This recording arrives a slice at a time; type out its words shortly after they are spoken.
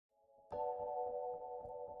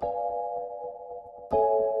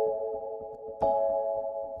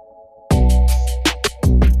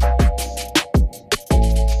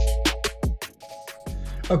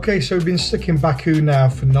Okay, so we've been stuck in Baku now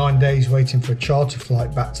for 9 days waiting for a charter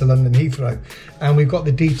flight back to London Heathrow, and we've got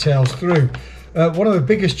the details through. One of the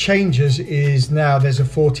biggest changes is now there's a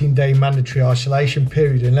 14-day mandatory isolation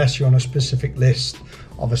period unless you're on a specific list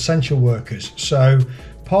of essential workers. So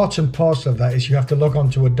part and parcel of that is you have to log on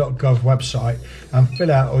to a .gov website and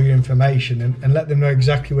fill out all your information and let them know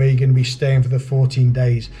exactly where you're going to be staying for the 14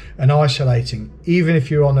 days and isolating. Even if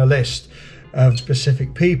you're on a list of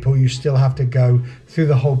specific people, you still have to go through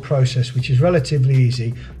the whole process, which is relatively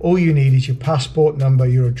easy. All you need is your passport number,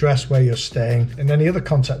 your address where you're staying, and any other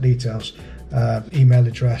contact details, email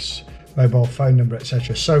address, mobile phone number,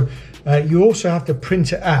 etc. So you also have to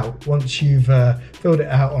print it out once you've filled it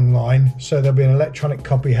out online, so there'll be an electronic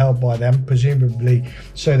copy held by them, presumably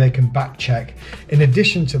so they can back check. In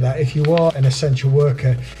addition to that, if you are an essential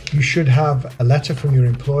worker, you should have a letter from your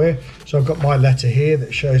employer. So I've got my letter here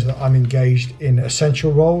that shows that I'm engaged in an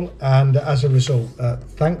essential role, and as a result,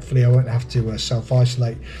 thankfully I won't have to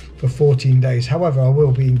self-isolate for 14 days. However, I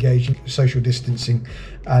will be engaged in social distancing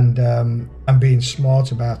and being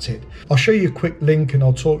smart about it. I'll show you a quick link and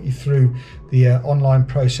I'll talk you through the online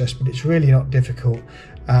process, but it's really not difficult.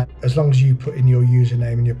 As long as you put in your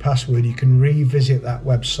username and your password, you can revisit that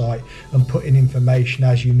website and put in information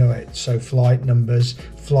as you know it. So flight numbers,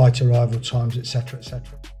 flight arrival times, etc, etc.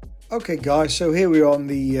 Okay guys, so here we are on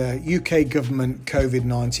the UK government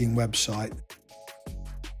COVID-19 website.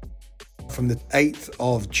 From the 8th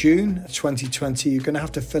of June 2020, you're going to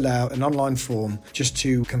have to fill out an online form just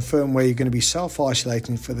to confirm where you're going to be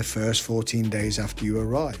self-isolating for the first 14 days after you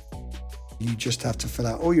arrive. You just have to fill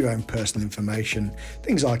out all your own personal information,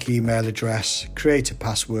 things like email address, create a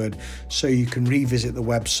password so you can revisit the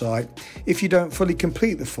website if you don't fully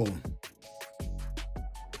complete the form.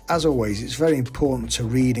 As always, it's very important to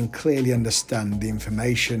read and clearly understand the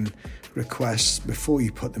information requests before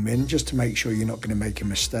you put them in, just to make sure you're not going to make a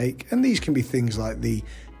mistake. And these can be things like the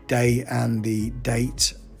day and the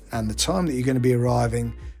date and the time that you're going to be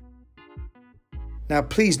arriving. Now,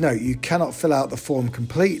 please note, you cannot fill out the form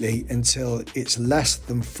completely until it's less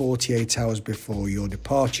than 48 hours before your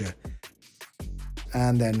departure.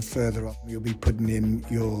 And then further on, you'll be putting in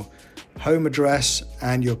your home address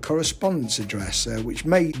and your correspondence address, which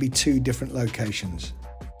may be two different locations.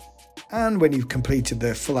 And when you've completed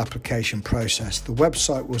the full application process, the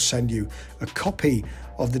website will send you a copy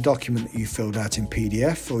of the document that you filled out in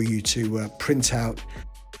PDF for you to print out.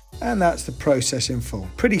 And that's the process in full.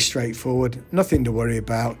 Pretty straightforward, nothing to worry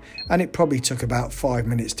about, and it probably took about 5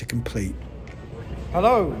 minutes to complete.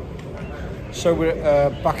 Hello. So we're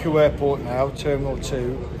at Baku Airport now, Terminal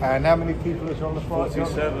 2, and how many people are on the flight?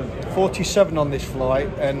 47. 47 on this flight,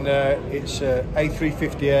 and it's a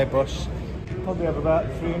A350 Airbus. Probably have about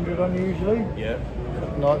 300 on usually. Yeah.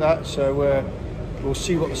 Something like that, so we'll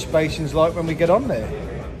see what the spacing's like when we get on there.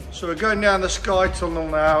 So we're going down the Sky Tunnel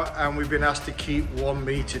now, and we've been asked to keep 1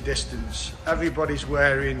 metre distance. Everybody's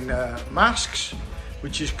wearing masks,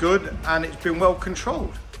 which is good, and it's been well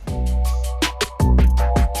controlled.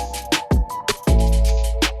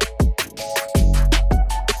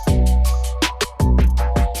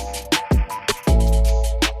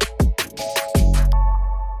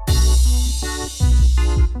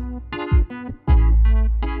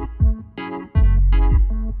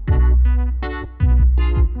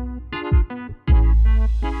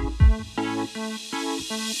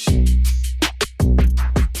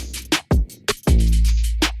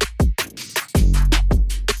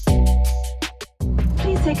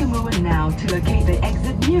 Take a moment now to locate the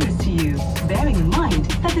exit nearest to you, bearing in mind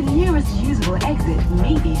that the nearest usable exit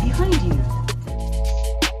may be behind you.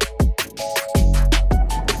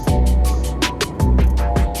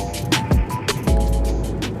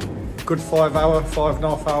 Good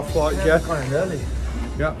 5.5 hour flight, yeah? Kind of early.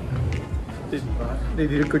 Yeah. They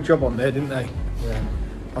did a good job on there, didn't they? Yeah.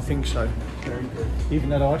 I think so. Very good.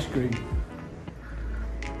 Even had ice cream.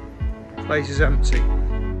 Place is empty.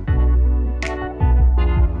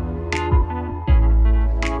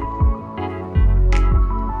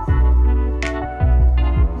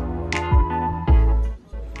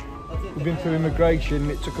 We've been through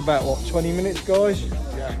immigration. It took about, what, 20 minutes, guys?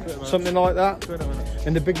 Yeah, something like that. 20 minutes.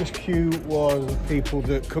 And the biggest queue was people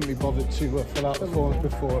that couldn't be bothered to fill out the forms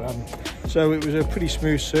beforehand. So it was a pretty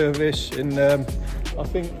smooth service, and I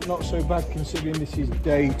think not so bad considering this is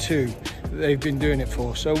day 2 that they've been doing it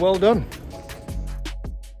for. So well done.